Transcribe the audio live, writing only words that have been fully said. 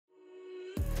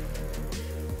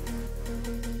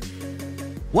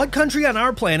What country on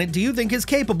our planet do you think is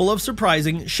capable of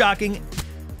surprising, shocking,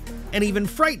 and even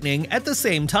frightening at the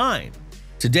same time?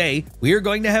 Today, we are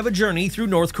going to have a journey through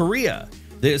North Korea.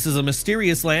 This is a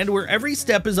mysterious land where every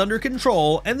step is under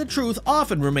control and the truth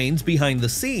often remains behind the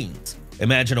scenes.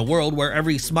 Imagine a world where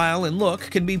every smile and look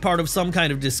can be part of some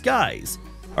kind of disguise.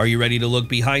 Are you ready to look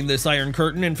behind this iron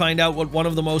curtain and find out what one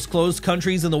of the most closed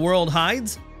countries in the world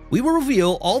hides? We will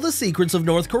reveal all the secrets of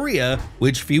North Korea,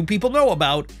 which few people know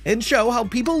about, and show how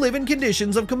people live in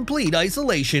conditions of complete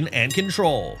isolation and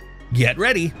control. Get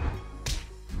ready!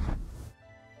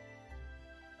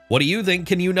 What do you think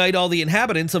can unite all the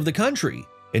inhabitants of the country?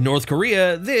 In North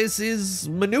Korea, this is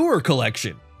manure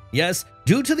collection. Yes,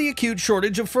 due to the acute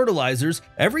shortage of fertilizers,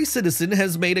 every citizen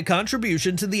has made a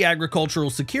contribution to the agricultural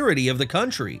security of the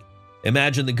country.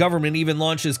 Imagine the government even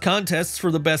launches contests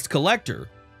for the best collector.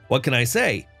 What can I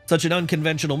say? Such an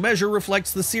unconventional measure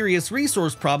reflects the serious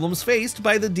resource problems faced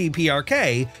by the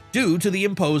DPRK due to the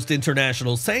imposed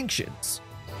international sanctions.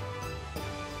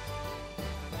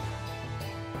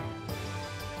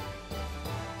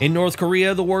 In North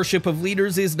Korea, the worship of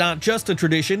leaders is not just a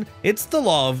tradition, it's the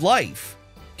law of life.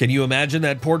 Can you imagine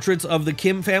that portraits of the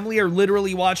Kim family are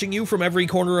literally watching you from every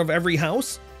corner of every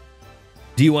house?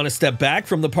 Do you want to step back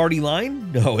from the party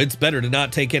line? No, it's better to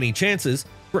not take any chances.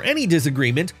 For any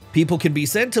disagreement, people can be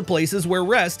sent to places where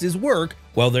rest is work,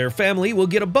 while their family will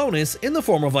get a bonus in the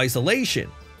form of isolation.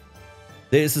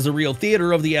 This is a real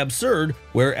theater of the absurd,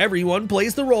 where everyone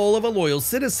plays the role of a loyal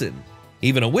citizen.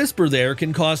 Even a whisper there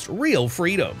can cost real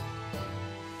freedom.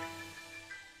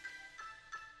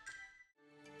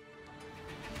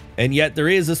 And yet there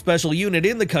is a special unit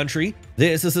in the country.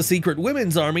 This is a secret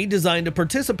women's army designed to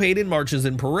participate in marches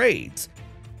and parades.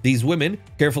 These women,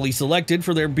 carefully selected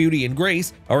for their beauty and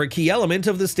grace, are a key element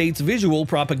of the state's visual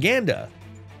propaganda.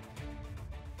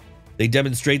 They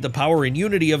demonstrate the power and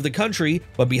unity of the country,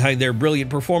 but behind their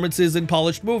brilliant performances and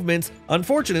polished movements,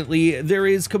 unfortunately, there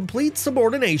is complete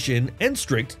subordination and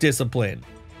strict discipline.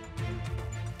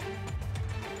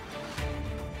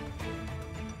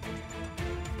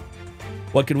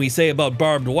 What can we say about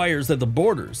barbed wires at the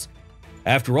borders?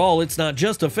 After all, it's not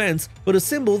just a fence, but a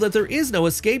symbol that there is no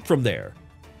escape from there.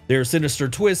 Their sinister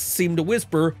twists seem to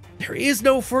whisper, "There is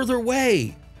no further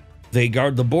way." They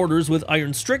guard the borders with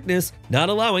iron strictness, not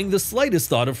allowing the slightest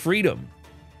thought of freedom.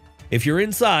 If you're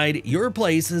inside, your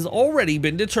place has already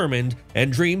been determined,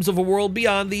 and dreams of a world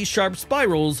beyond these sharp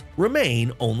spirals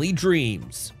remain only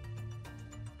dreams.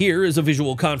 Here is a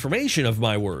visual confirmation of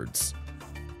my words.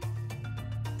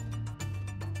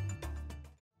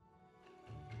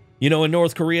 You know, in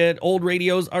North Korea, old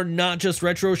radios are not just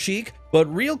retro chic,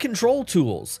 but real control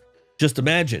tools. Just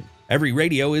imagine, every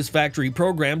radio is factory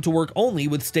programmed to work only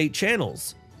with state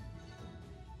channels.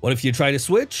 What if you try to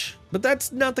switch? But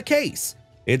that's not the case.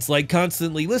 It's like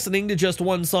constantly listening to just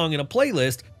one song in a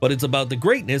playlist, but it's about the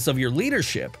greatness of your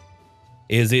leadership.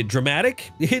 Is it dramatic?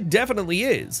 It definitely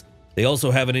is. They also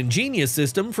have an ingenious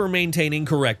system for maintaining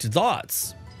correct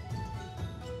thoughts.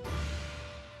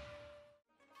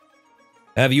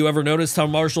 Have you ever noticed how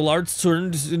martial arts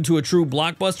turned into a true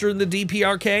blockbuster in the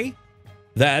DPRK?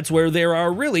 That's where there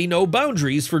are really no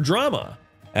boundaries for drama.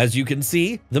 As you can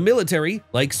see, the military,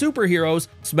 like superheroes,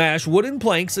 smash wooden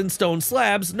planks and stone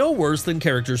slabs no worse than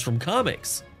characters from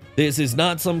comics. This is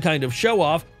not some kind of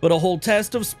show-off, but a whole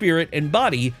test of spirit and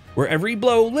body, where every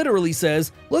blow literally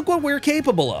says, "Look what we're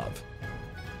capable of."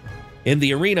 In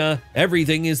the arena,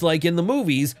 everything is like in the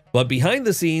movies, but behind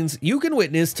the scenes, you can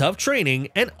witness tough training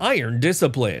and iron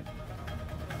discipline.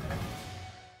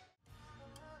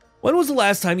 When was the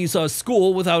last time you saw a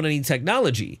school without any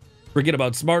technology? Forget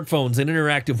about smartphones and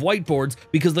interactive whiteboards,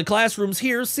 because the classrooms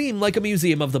here seem like a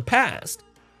museum of the past.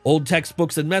 Old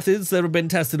textbooks and methods that have been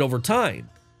tested over time.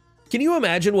 Can you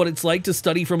imagine what it's like to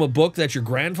study from a book that your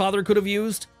grandfather could have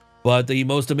used? But the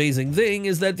most amazing thing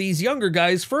is that these younger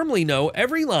guys firmly know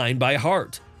every line by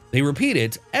heart. They repeat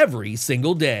it every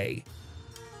single day.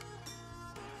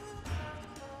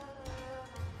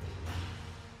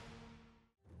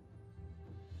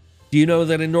 Do you know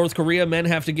that in North Korea, men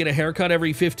have to get a haircut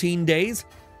every 15 days?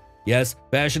 Yes,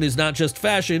 fashion is not just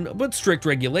fashion, but strict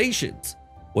regulations.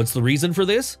 What's the reason for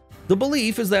this? The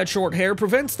belief is that short hair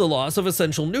prevents the loss of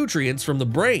essential nutrients from the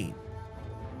brain.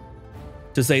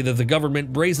 To say that the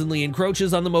government brazenly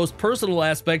encroaches on the most personal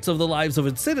aspects of the lives of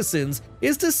its citizens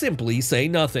is to simply say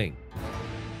nothing.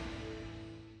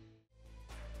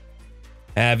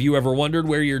 Have you ever wondered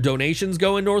where your donations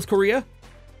go in North Korea?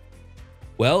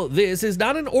 Well, this is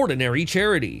not an ordinary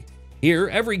charity. Here,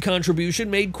 every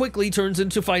contribution made quickly turns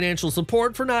into financial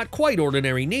support for not quite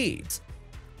ordinary needs.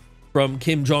 From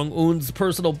Kim Jong-un's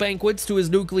personal banquets to his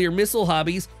nuclear missile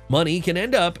hobbies, money can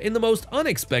end up in the most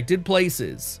unexpected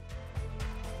places.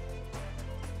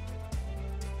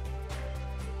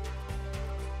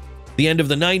 The end of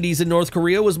the 90s in North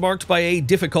Korea was marked by a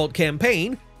difficult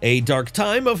campaign, a dark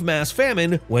time of mass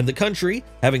famine when the country,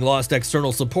 having lost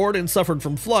external support and suffered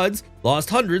from floods, lost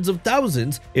hundreds of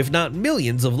thousands, if not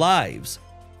millions of lives.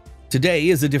 Today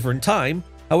is a different time,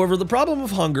 however, the problem of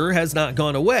hunger has not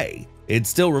gone away. It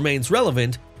still remains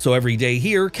relevant, so every day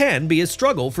here can be a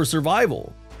struggle for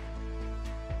survival.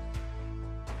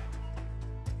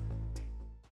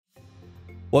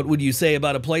 What would you say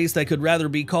about a place that could rather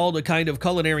be called a kind of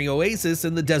culinary oasis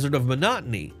in the desert of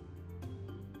monotony?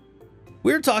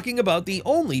 We're talking about the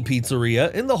only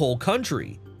pizzeria in the whole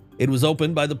country. It was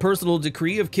opened by the personal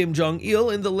decree of Kim Jong-il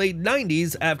in the late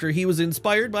 90s after he was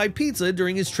inspired by pizza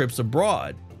during his trips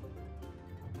abroad.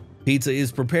 Pizza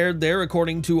is prepared there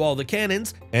according to all the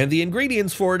canons, and the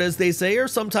ingredients for it, as they say, are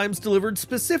sometimes delivered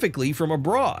specifically from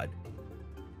abroad.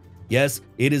 Yes,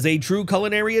 it is a true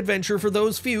culinary adventure for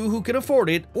those few who can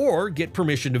afford it or get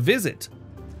permission to visit.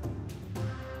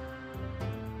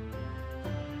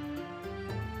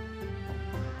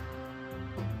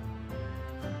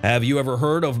 Have you ever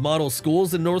heard of model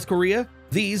schools in North Korea?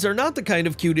 These are not the kind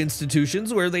of cute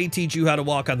institutions where they teach you how to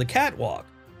walk on the catwalk.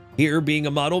 Here, being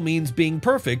a model means being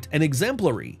perfect and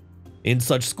exemplary. In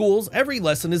such schools, every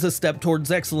lesson is a step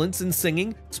towards excellence in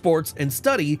singing, sports, and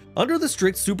study under the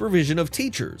strict supervision of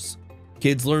teachers.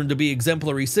 Kids learn to be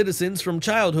exemplary citizens from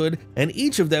childhood, and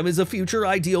each of them is a future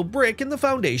ideal brick in the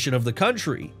foundation of the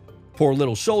country. Poor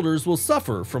little shoulders will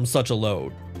suffer from such a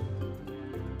load.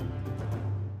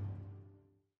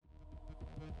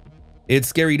 It's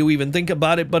scary to even think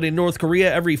about it, but in North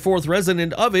Korea, every fourth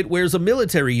resident of it wears a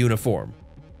military uniform.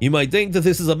 You might think that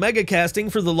this is a mega casting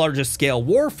for the largest scale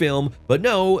war film, but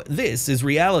no, this is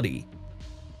reality.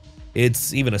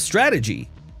 It's even a strategy.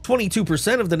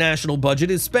 22% of the national budget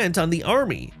is spent on the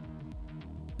army.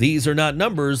 These are not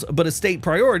numbers, but a state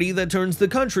priority that turns the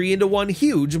country into one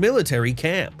huge military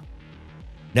camp.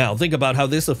 Now think about how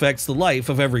this affects the life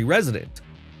of every resident,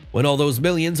 when all those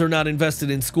millions are not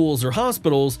invested in schools or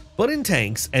hospitals, but in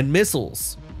tanks and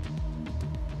missiles.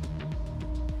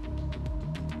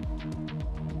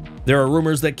 There are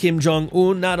rumors that Kim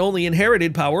Jong-un not only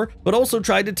inherited power, but also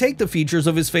tried to take the features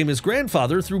of his famous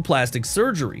grandfather through plastic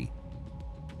surgery.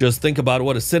 Just think about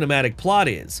what a cinematic plot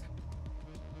is.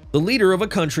 The leader of a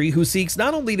country who seeks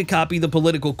not only to copy the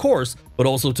political course, but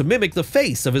also to mimic the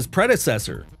face of his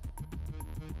predecessor.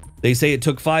 They say it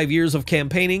took 5 years of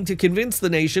campaigning to convince the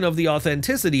nation of the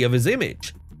authenticity of his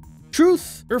image.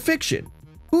 Truth or fiction?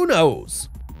 Who knows?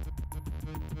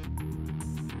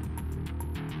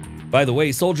 By the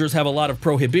way, soldiers have a lot of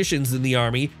prohibitions in the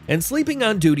army, and sleeping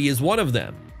on duty is one of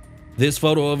them. This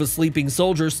photo of a sleeping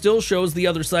soldier still shows the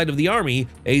other side of the army,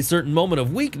 a certain moment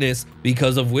of weakness,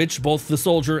 because of which both the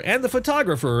soldier and the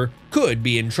photographer could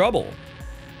be in trouble.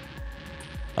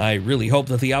 I really hope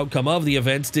that the outcome of the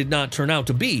events did not turn out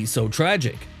to be so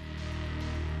tragic.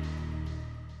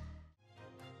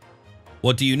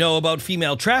 What do you know about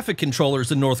female traffic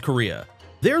controllers in North Korea?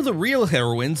 They're the real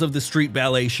heroines of the street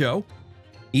ballet show.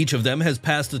 Each of them has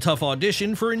passed a tough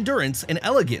audition for endurance and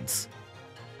elegance.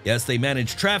 Yes, they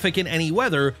manage traffic in any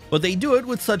weather, but they do it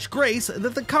with such grace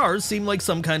that the cars seem like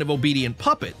some kind of obedient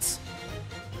puppets.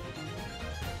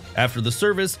 After the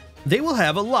service, they will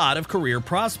have a lot of career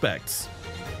prospects.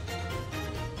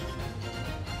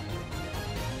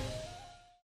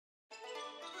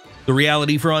 The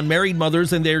reality for unmarried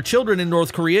mothers and their children in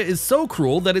North Korea is so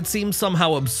cruel that it seems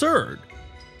somehow absurd.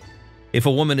 If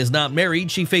a woman is not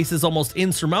married, she faces almost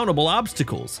insurmountable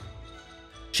obstacles.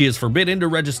 She is forbidden to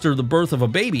register the birth of a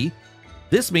baby.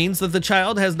 This means that the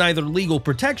child has neither legal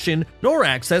protection nor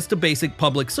access to basic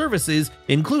public services,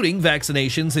 including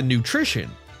vaccinations and nutrition.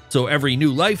 So every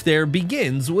new life there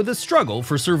begins with a struggle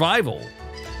for survival.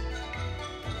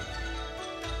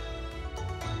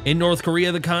 In North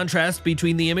Korea, the contrast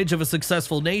between the image of a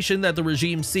successful nation that the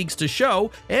regime seeks to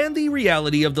show and the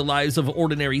reality of the lives of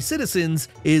ordinary citizens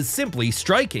is simply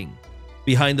striking.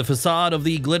 Behind the facade of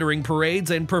the glittering parades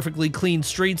and perfectly clean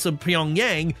streets of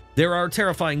Pyongyang, there are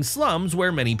terrifying slums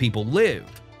where many people live.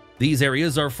 These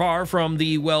areas are far from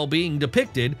the well-being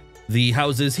depicted. The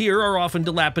houses here are often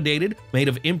dilapidated, made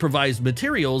of improvised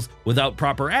materials, without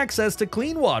proper access to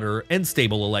clean water and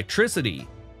stable electricity.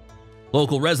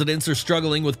 Local residents are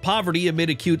struggling with poverty amid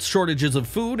acute shortages of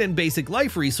food and basic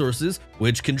life resources,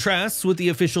 which contrasts with the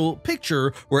official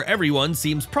picture where everyone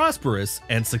seems prosperous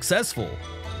and successful.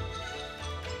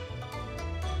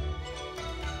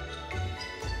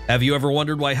 Have you ever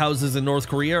wondered why houses in North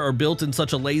Korea are built in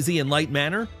such a lazy and light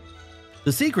manner?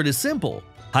 The secret is simple.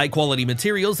 High-quality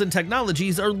materials and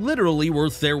technologies are literally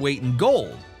worth their weight in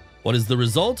gold. What is the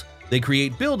result? They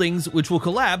create buildings which will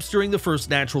collapse during the first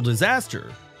natural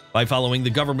disaster. By following the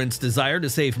government's desire to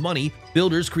save money,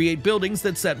 builders create buildings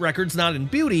that set records not in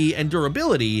beauty and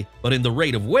durability, but in the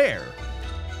rate of wear.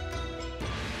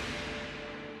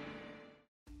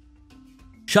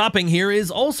 Shopping here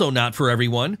is also not for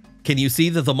everyone. Can you see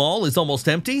that the mall is almost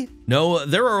empty? No,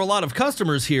 there are a lot of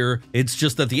customers here, it's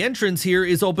just that the entrance here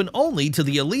is open only to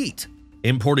the elite.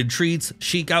 Imported treats,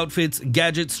 chic outfits,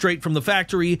 gadgets straight from the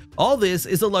factory, all this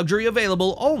is a luxury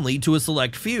available only to a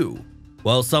select few.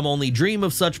 While some only dream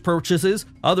of such purchases,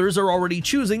 others are already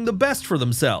choosing the best for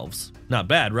themselves. Not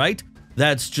bad, right?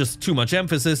 That's just too much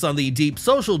emphasis on the deep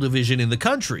social division in the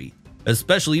country,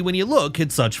 especially when you look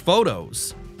at such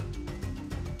photos.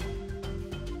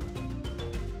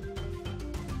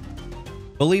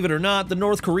 Believe it or not, the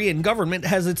North Korean government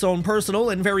has its own personal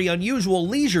and very unusual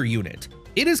leisure unit.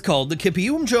 It is called the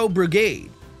Kippyeomjo Brigade.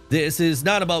 This is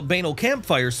not about banal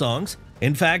campfire songs.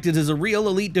 In fact, it is a real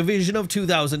elite division of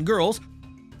 2,000 girls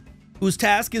whose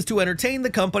task is to entertain the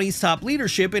company's top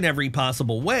leadership in every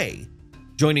possible way.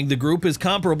 Joining the group is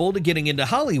comparable to getting into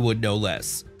Hollywood, no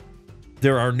less.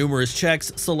 There are numerous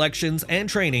checks, selections, and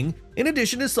training. In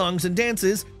addition to songs and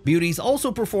dances, beauties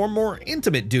also perform more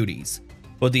intimate duties.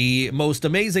 But the most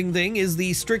amazing thing is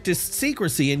the strictest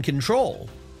secrecy and control.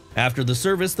 After the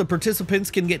service, the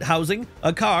participants can get housing,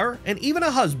 a car, and even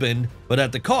a husband, but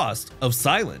at the cost of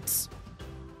silence.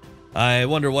 I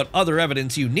wonder what other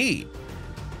evidence you need.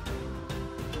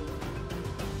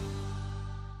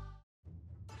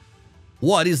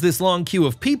 What is this long queue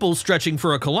of people stretching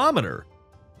for a kilometer?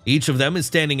 Each of them is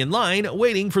standing in line,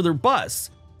 waiting for their bus.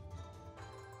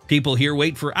 People here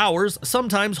wait for hours,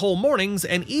 sometimes whole mornings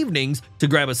and evenings, to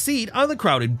grab a seat on the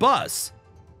crowded bus.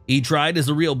 Each ride is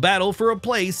a real battle for a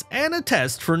place and a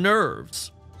test for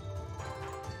nerves.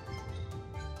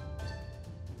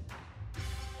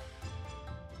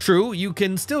 True, you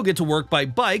can still get to work by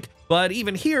bike, but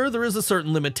even here there is a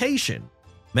certain limitation.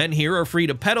 Men here are free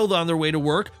to pedal on their way to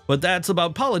work, but that's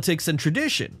about politics and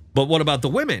tradition. But what about the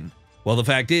women? Well, the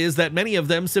fact is that many of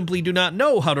them simply do not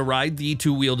know how to ride the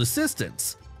two-wheeled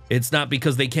assistance. It's not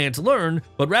because they can't learn,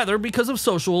 but rather because of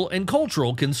social and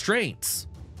cultural constraints.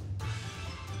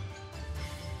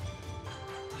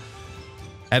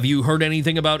 Have you heard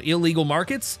anything about illegal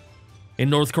markets? In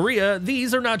North Korea,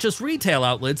 these are not just retail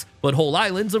outlets, but whole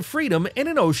islands of freedom in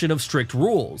an ocean of strict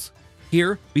rules.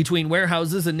 Here, between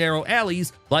warehouses and narrow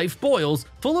alleys, life boils,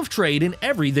 full of trade in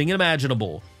everything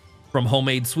imaginable. From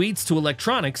homemade sweets to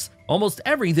electronics, almost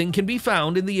everything can be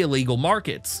found in the illegal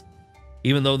markets.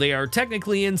 Even though they are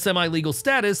technically in semi-legal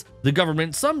status, the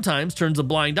government sometimes turns a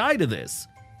blind eye to this.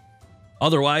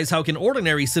 Otherwise, how can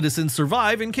ordinary citizens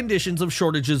survive in conditions of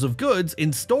shortages of goods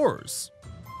in stores?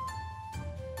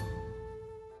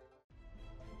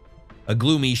 A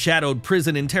gloomy, shadowed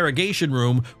prison interrogation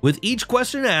room, with each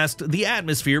question asked, the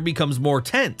atmosphere becomes more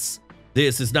tense.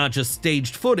 This is not just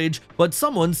staged footage, but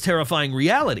someone's terrifying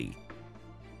reality.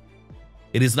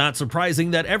 It is not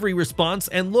surprising that every response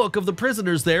and look of the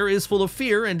prisoners there is full of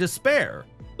fear and despair.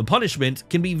 The punishment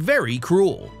can be very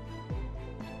cruel.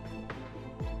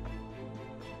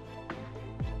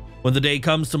 When the day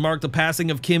comes to mark the passing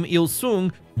of Kim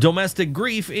Il-sung, domestic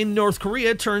grief in North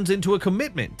Korea turns into a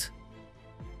commitment.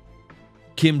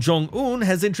 Kim Jong-un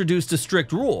has introduced a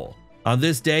strict rule. On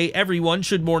this day, everyone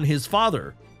should mourn his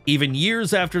father. Even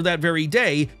years after that very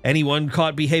day, anyone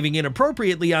caught behaving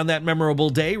inappropriately on that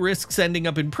memorable day risks ending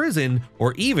up in prison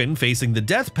or even facing the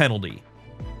death penalty.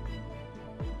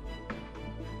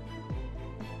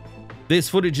 This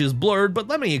footage is blurred, but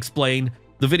let me explain.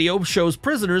 The video shows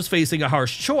prisoners facing a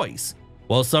harsh choice.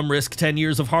 While some risk 10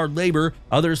 years of hard labor,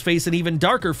 others face an even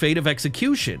darker fate of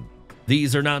execution.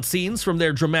 These are not scenes from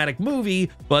their dramatic movie,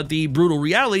 but the brutal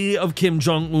reality of Kim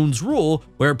Jong-un's rule,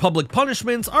 where public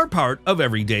punishments are part of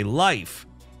everyday life.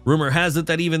 Rumor has it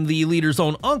that even the leader's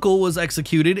own uncle was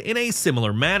executed in a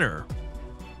similar manner.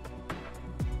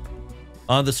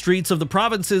 On the streets of the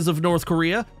provinces of North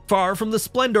Korea, far from the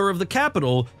splendor of the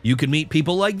capital, you can meet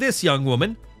people like this young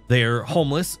woman. They're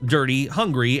homeless, dirty,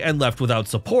 hungry, and left without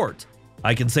support.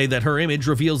 I can say that her image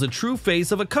reveals a true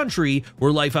face of a country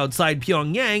where life outside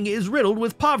Pyongyang is riddled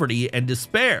with poverty and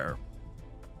despair.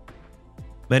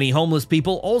 Many homeless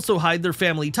people also hide their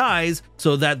family ties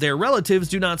so that their relatives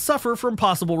do not suffer from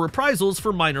possible reprisals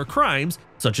for minor crimes,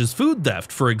 such as food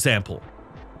theft, for example.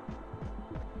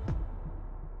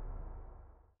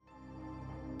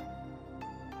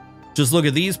 Just look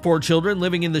at these poor children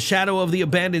living in the shadow of the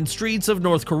abandoned streets of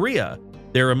North Korea.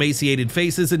 Their emaciated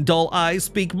faces and dull eyes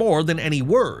speak more than any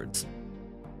words.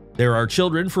 There are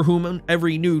children for whom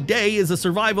every new day is a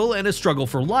survival and a struggle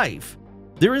for life.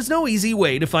 There is no easy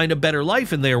way to find a better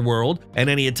life in their world, and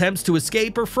any attempts to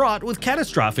escape are fraught with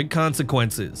catastrophic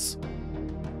consequences.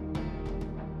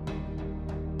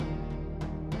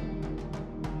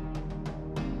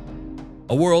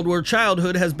 A world where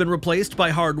childhood has been replaced by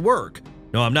hard work.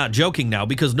 No, I'm not joking now,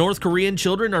 because North Korean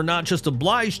children are not just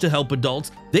obliged to help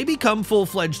adults, they become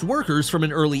full-fledged workers from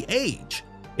an early age.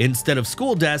 Instead of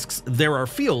school desks, there are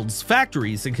fields,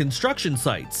 factories, and construction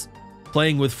sites.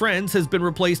 Playing with friends has been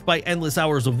replaced by endless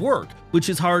hours of work, which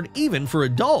is hard even for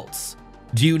adults.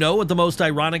 Do you know what the most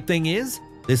ironic thing is?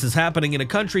 This is happening in a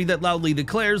country that loudly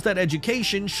declares that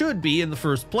education should be in the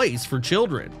first place for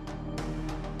children.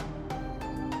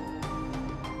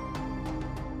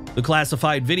 The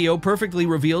classified video perfectly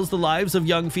reveals the lives of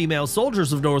young female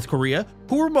soldiers of North Korea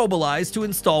who were mobilized to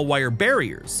install wire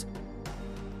barriers.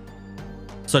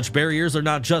 Such barriers are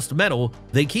not just metal,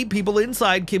 they keep people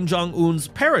inside Kim Jong-un's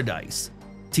paradise.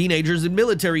 Teenagers in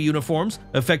military uniforms,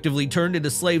 effectively turned into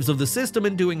slaves of the system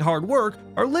and doing hard work,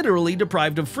 are literally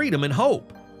deprived of freedom and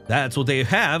hope. That's what they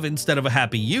have instead of a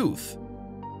happy youth.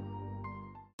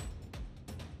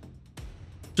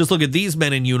 Just look at these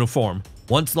men in uniform.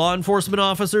 Once law enforcement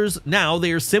officers, now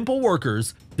they are simple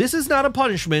workers. This is not a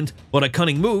punishment, but a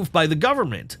cunning move by the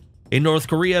government. In North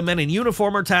Korea, men in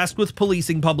uniform are tasked with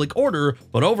policing public order,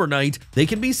 but overnight, they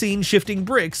can be seen shifting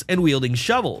bricks and wielding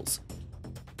shovels.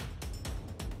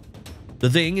 The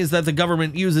thing is that the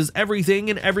government uses everything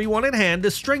and everyone at hand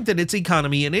to strengthen its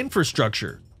economy and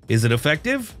infrastructure. Is it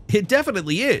effective? It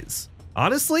definitely is.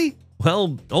 Honestly?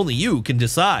 Well, only you can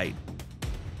decide.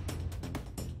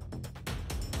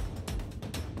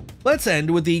 Let's end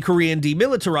with the Korean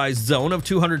demilitarized zone of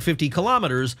 250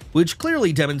 kilometers, which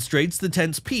clearly demonstrates the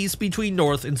tense peace between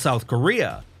North and South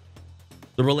Korea.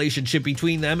 The relationship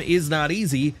between them is not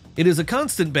easy. It is a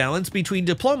constant balance between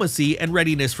diplomacy and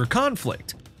readiness for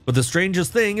conflict. But the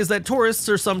strangest thing is that tourists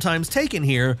are sometimes taken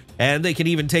here, and they can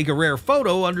even take a rare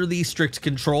photo under the strict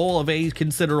control of a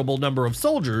considerable number of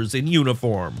soldiers in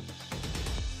uniform.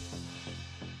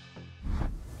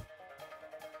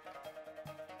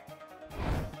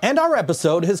 And our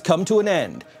episode has come to an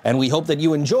end, and we hope that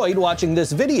you enjoyed watching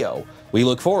this video. We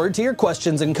look forward to your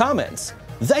questions and comments.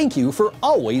 Thank you for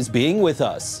always being with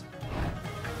us.